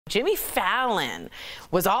Jimmy Fallon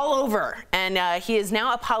was all over, and he has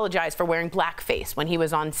now apologized for wearing blackface when he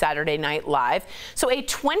was on Saturday Night Live. So a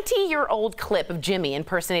 20-year-old clip of Jimmy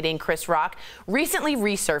impersonating Chris Rock recently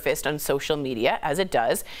resurfaced on social media, as it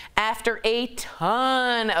does. After a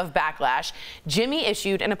ton of backlash, Jimmy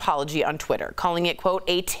issued an apology on Twitter, calling it, quote,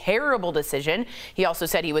 a terrible decision. He also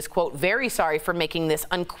said he was, quote, very sorry for making this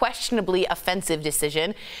unquestionably offensive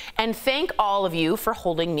decision, and thank all of you for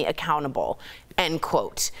holding me accountable, end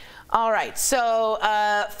quote. All right, so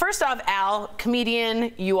first off, Al,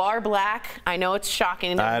 comedian, you are black. I know it's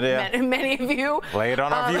shocking to many of you. Lay it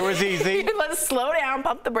on our viewers easy. Let's slow down,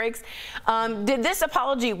 pump the brakes. Did this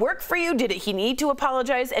apology work for you? Did he need to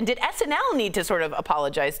apologize? And did SNL need to sort of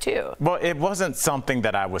apologize too? Well, it wasn't something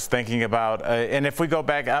that I was thinking about. And if we go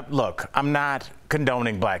back, look, I'm not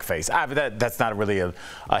condoning blackface. That's not really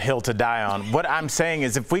a hill to die on. What I'm saying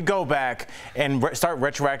is if we go back and start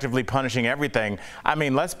retroactively punishing everything, I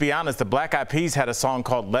mean, let's be honest, the Black Eyed Peas had a song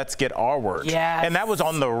called Let's Get Our Word. Yes. And that was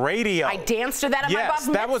on the radio. I danced to that at my bar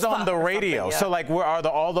mitzvah. Yes, that was on the radio. Yeah. So like, are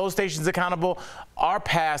all those stations accountable? Our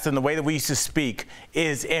past and the way that we used to speak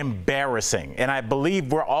is embarrassing. And I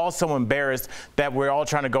believe we're all so embarrassed that we're all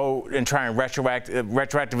trying to go and try and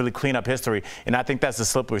retroactively clean up history. And I think that's a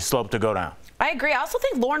slippery slope to go down. I agree. I also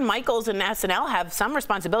think Lorne Michaels and SNL have some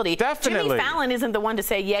responsibility. Definitely. Jimmy Fallon isn't the one to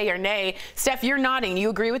say yay or nay. Steph, you're nodding.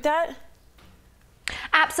 You agree with that?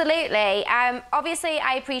 Absolutely. Obviously,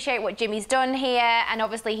 I appreciate what Jimmy's done here, and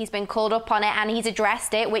obviously he's been called up on it and he's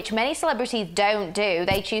addressed it, which many celebrities don't do.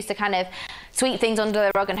 They choose to kind of sweep things under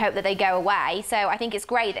the rug and hope that they go away. So I think it's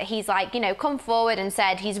great that he's, like, you know, come forward and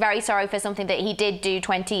said he's very sorry for something that he did do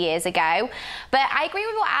 20 years ago. But I agree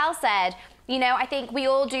with what Al said. You know, I think we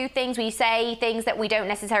all do things, we say things that we don't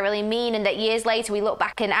necessarily mean, and that years later we look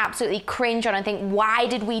back and absolutely cringe on and think, why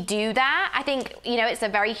did we do that? I think, you know, it's a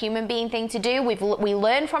very human being thing to do. We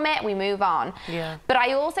learn from it, we move on. Yeah. But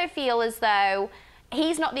I also feel as though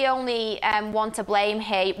he's not the only one to blame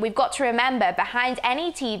here. We've got to remember, behind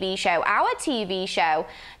any TV show, our TV show,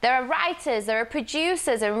 there are writers, there are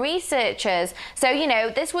producers and researchers. So, you know,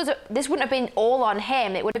 this wouldn't have been all on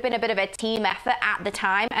him. It would have been a bit of a team effort at the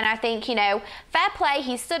time. And I think, you know, fair play,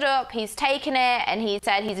 he stood up, he's taken it, and he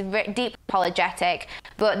said he's deeply apologetic.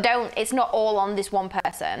 But it's not all on this one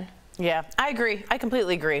person. Yeah, I agree. I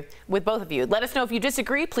completely agree with both of you. Let us know if you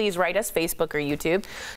disagree. Please write us, Facebook or YouTube.